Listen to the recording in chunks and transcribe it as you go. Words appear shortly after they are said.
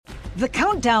The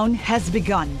countdown has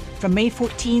begun. From May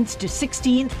 14th to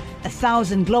 16th,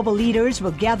 1,000 global leaders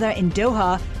will gather in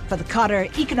Doha for the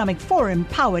Qatar Economic Forum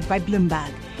powered by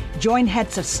Bloomberg. Join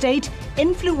heads of state,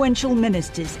 influential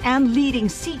ministers, and leading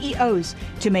CEOs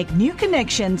to make new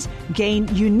connections,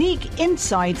 gain unique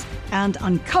insights, and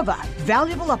uncover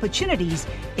valuable opportunities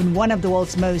in one of the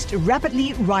world's most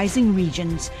rapidly rising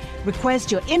regions.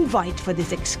 Request your invite for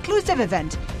this exclusive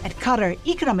event at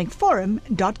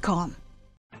QatarEconomicForum.com.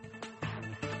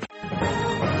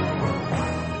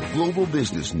 Global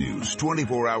business news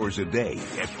 24 hours a day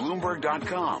at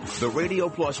Bloomberg.com, the Radio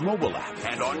Plus mobile app,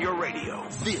 and on your radio.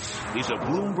 This is a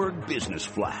Bloomberg Business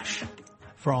Flash.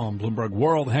 From Bloomberg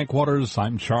World headquarters,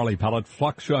 I'm Charlie Pellet.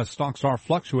 Stocks are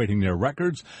fluctuating their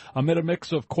records amid a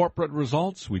mix of corporate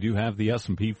results. We do have the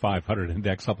S&P 500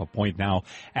 index up a point now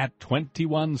at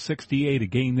 2168, a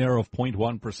gain there of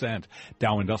 0.1%.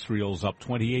 Dow Industrials up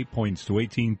 28 points to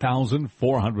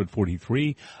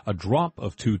 18,443, a drop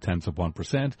of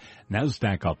 0.2%.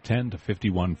 Nasdaq up 10 to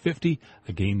 5150,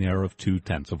 a gain there of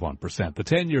 0.2%. The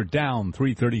 10-year down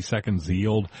 3/32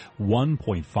 yield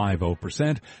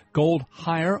 1.50%. Gold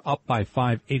higher, up by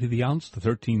 5.80 the ounce to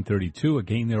 13.32, a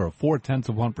gain there of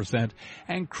 0.4%,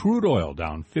 and crude oil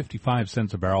down 55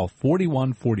 cents a barrel,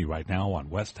 41.40 right now on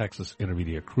West Texas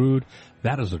Intermediate crude.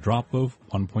 That is a drop of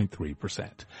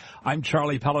 1.3%. I'm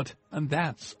Charlie Pellet, and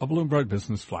that's a Bloomberg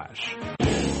Business Flash.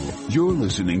 You're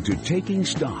listening to Taking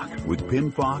Stock with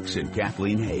Pimm Fox and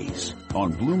Kathleen Hayes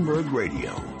on Bloomberg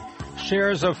Radio.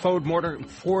 Shares of Ford Motor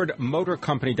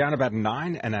Company down about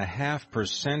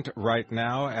 9.5% right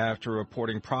now after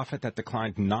reporting profit that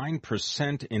declined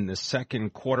 9% in the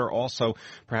second quarter, also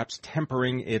perhaps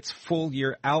tempering its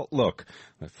full-year outlook.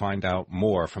 Let's find out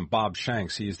more from Bob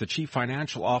Shanks. He is the Chief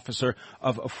Financial Officer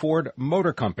of Ford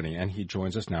Motor Company, and he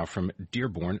joins us now from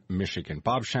Dearborn, Michigan.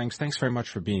 Bob Shanks, thanks very much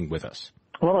for being with us.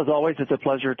 Well, as always, it's a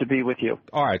pleasure to be with you.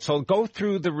 All right, so go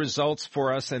through the results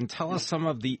for us and tell us some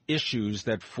of the issues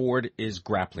that Ford is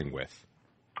grappling with.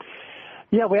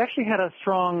 Yeah, we actually had a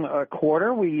strong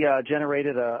quarter. We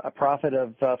generated a profit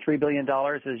of $3 billion.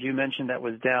 As you mentioned, that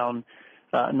was down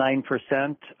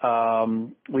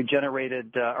 9%. We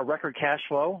generated a record cash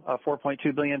flow of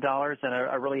 $4.2 billion and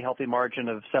a really healthy margin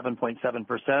of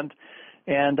 7.7%.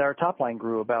 And our top line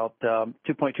grew about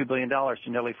 $2.2 billion to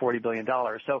nearly $40 billion.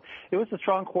 So it was a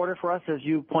strong quarter for us. As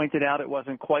you pointed out, it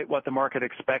wasn't quite what the market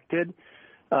expected.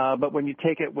 But when you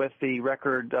take it with the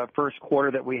record first quarter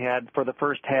that we had for the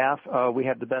first half, we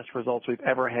had the best results we've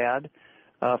ever had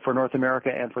for North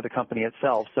America and for the company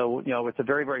itself. So, you know, it's a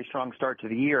very, very strong start to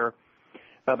the year.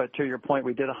 But to your point,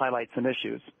 we did highlight some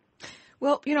issues.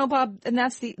 Well, you know, Bob, and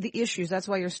that's the issues. That's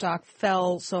why your stock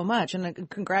fell so much. And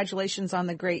congratulations on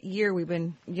the great year. We've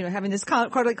been, you know, having this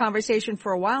quarterly conversation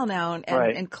for a while now,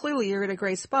 and clearly you're in a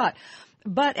great spot.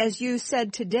 But as you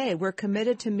said today, we're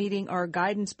committed to meeting our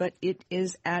guidance, but it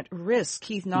is at risk.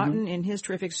 Keith Naughton, in his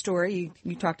terrific story,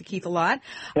 you talked to Keith a lot,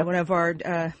 one of our,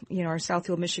 our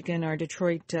Southfield, Michigan, our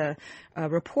Detroit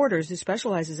reporters who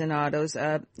specializes in autos,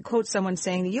 quotes someone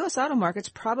saying the U.S. auto market's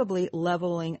probably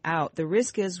leveling out. The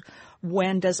risk is,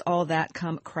 when does all that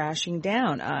come crashing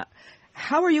down?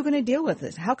 How are you going to deal with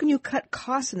this? How can you cut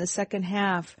costs in the second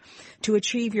half to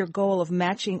achieve your goal of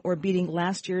matching or beating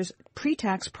last year's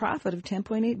pre-tax profit of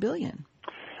 $10.8 billion?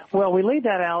 Well, we laid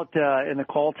that out in the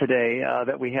call today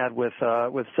that we had with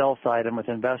sell side and with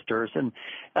investors, and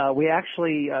we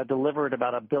actually delivered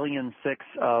about $1.6 billion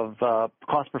of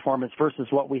cost performance versus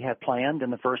what we had planned in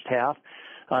the first half.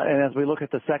 And as we look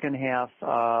at the second half,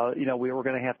 we were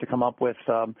going to have to come up with,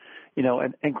 an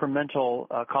incremental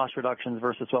cost reductions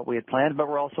versus what we had planned, but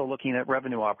we're also looking at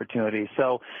revenue opportunities.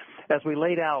 So as we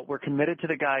laid out, we're committed to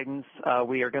the guidance.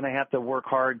 We are going to have to work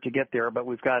hard to get there, but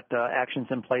we've got actions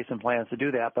in place and plans to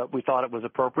do that. But we thought it was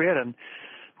appropriate, and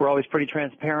we're always pretty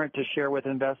transparent to share with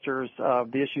investors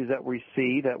the issues that we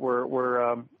see that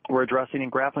we're addressing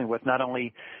and grappling with, not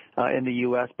only in the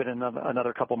U.S., but in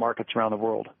another couple markets around the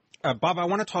world. Bob, I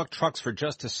want to talk trucks for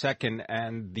just a second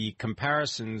and the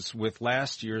comparisons with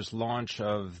last year's launch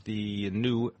of the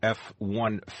new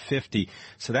F-150.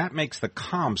 So that makes the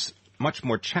comps much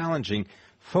more challenging.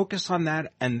 Focus on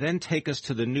that and then take us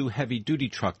to the new heavy-duty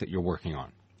truck that you're working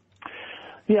on.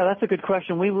 Yeah, that's a good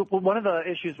question. One of the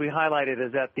issues we highlighted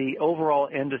is that the overall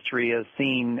industry has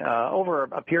seen over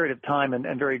a period of time and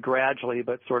very gradually,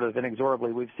 but sort of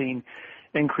inexorably, we've seen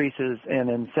increases in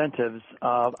incentives.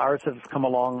 Ours have come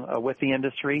along with the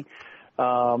industry.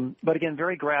 But again,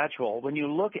 very gradual. When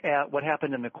you look at what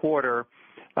happened in the quarter,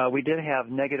 we did have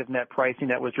negative net pricing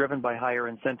that was driven by higher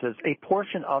incentives. A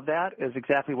portion of that is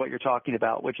exactly what you're talking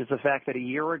about, which is the fact that a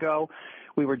year ago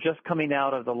we were just coming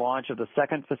out of the launch of the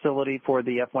second facility for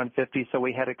the F-150, so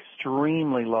we had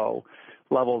extremely low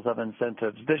levels of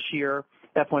incentives. This year,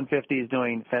 F-150 is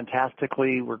doing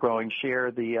fantastically. We're growing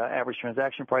share. The average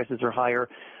transaction prices are higher.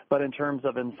 But in terms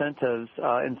of incentives,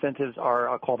 incentives are,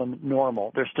 I'll call them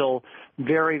normal. They're still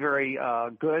very, very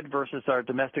good versus our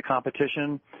domestic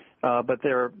competition, but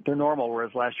they're normal,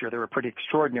 whereas last year they were pretty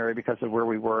extraordinary because of where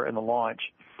we were in the launch.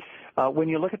 When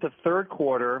you look at the third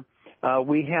quarter,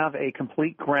 we have a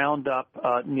complete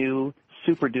ground-up new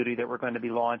Super Duty that we're going to be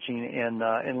launching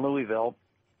in Louisville.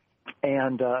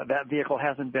 And that vehicle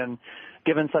hasn't been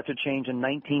given such a change in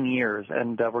 19 years,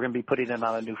 and we're going to be putting it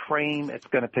on a new frame. It's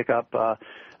going to pick up a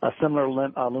similar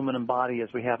aluminum body as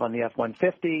we have on the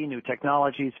F-150, new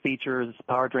technologies, features,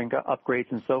 powertrain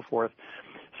upgrades, and so forth.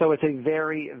 So it's a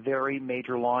very, very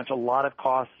major launch, a lot of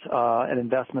costs and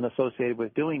investment associated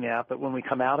with doing that. But when we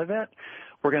come out of it,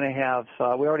 we're going to have,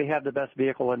 we already have the best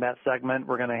vehicle in that segment.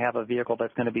 We're going to have a vehicle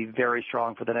that's going to be very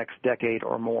strong for the next decade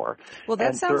or more. Well,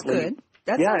 that sounds good.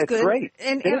 That yeah, sounds it's good. Great.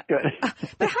 And, it is good.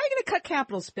 But how are you going to cut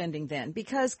capital spending then?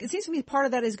 Because it seems to me part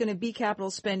of that is going to be capital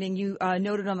spending. You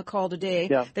noted on the call today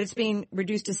that it's being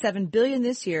reduced to $7 billion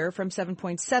this year from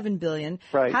 $7.7 billion.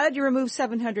 Right. How did you remove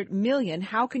 $700 million?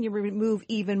 How can you remove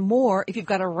even more if you've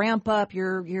got to ramp up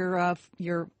your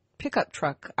pickup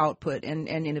truck output and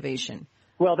innovation?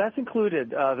 Well, that's included.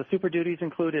 The Super Duty is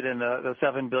included in the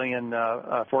 $7 billion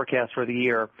forecast for the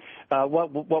year.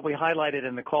 What we highlighted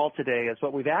in the call today is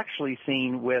what we've actually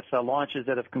seen with launches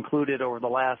that have concluded over the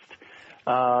last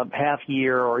half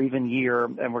year or even year,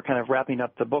 and we're kind of wrapping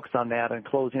up the books on that and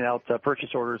closing out purchase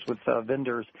orders with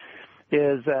vendors,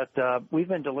 is that we've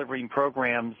been delivering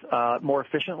programs more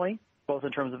efficiently, both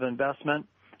in terms of investment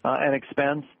and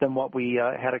expense than what we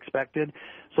had expected.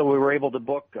 So we were able to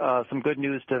book some good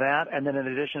news to that. And then in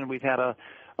addition, we've had a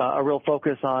real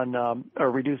focus on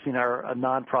reducing our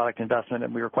non-product investment,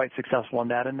 and we were quite successful in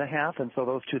that in the half. And so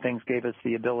those two things gave us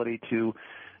the ability to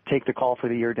take the call for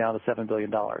the year down to $7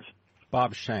 billion.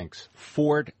 Bob Shanks,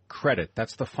 Ford Credit,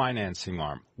 that's the financing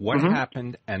arm. What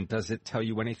happened, and does it tell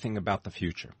you anything about the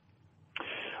future?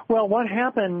 Well, what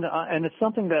happened, and it's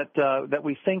something that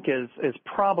we think is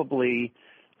probably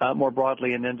more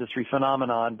broadly an industry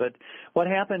phenomenon. But what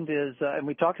happened is, and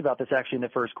we talked about this actually in the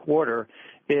first quarter,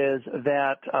 is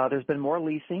that there's been more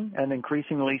leasing and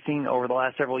increasing leasing over the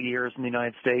last several years in the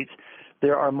United States.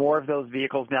 There are more of those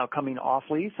vehicles now coming off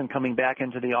lease and coming back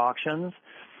into the auctions.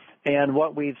 And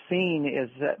what we've seen is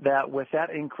that with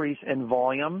that increase in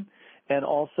volume and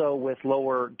also with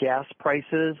lower gas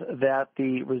prices, that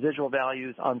the residual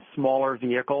values on smaller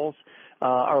vehicles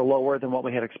are lower than what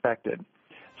we had expected.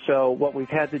 So what we've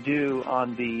had to do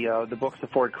on the books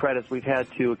of Ford Credits, we've had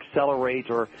to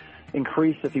accelerate or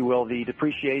increase, if you will, the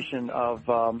depreciation of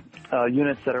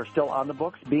units that are still on the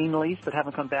books being leased but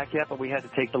haven't come back yet, but we had to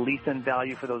take the lease-in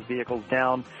value for those vehicles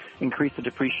down, increase the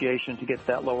depreciation to get to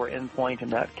that lower end point,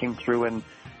 and that came through in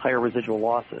higher residual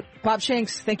losses. Bob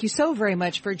Shanks, thank you so very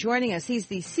much for joining us. He's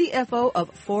the CFO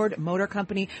of Ford Motor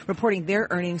Company, reporting their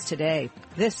earnings today.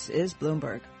 This is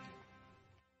Bloomberg.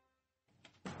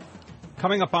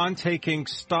 Coming up on Taking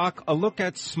Stock, a look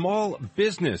at small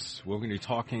business. We're going to be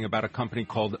talking about a company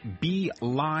called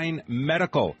Beeline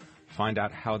Medical. Find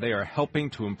out how they are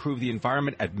helping to improve the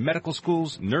environment at medical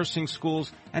schools, nursing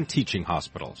schools, and teaching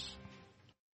hospitals.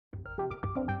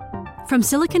 From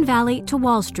Silicon Valley to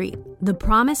Wall Street, the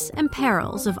promise and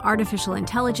perils of artificial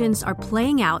intelligence are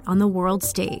playing out on the world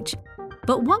stage.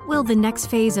 But what will the next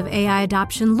phase of AI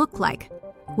adoption look like?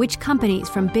 Which companies,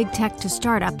 from big tech to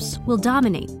startups, will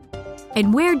dominate?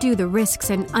 And where do the risks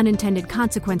and unintended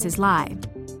consequences lie?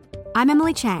 I'm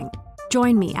Emily Chang.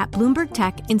 Join me at Bloomberg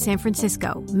Tech in San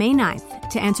Francisco, May 9th,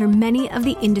 to answer many of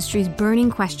the industry's burning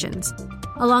questions,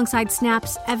 alongside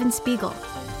Snap's Evan Spiegel,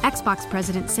 Xbox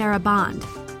President Sarah Bond,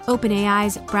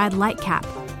 OpenAI's Brad Lightcap,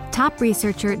 top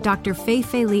researcher Dr. Fei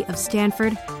Li of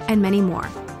Stanford, and many more.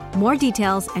 More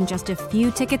details and just a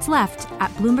few tickets left at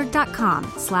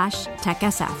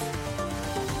Bloomberg.com/TechSF.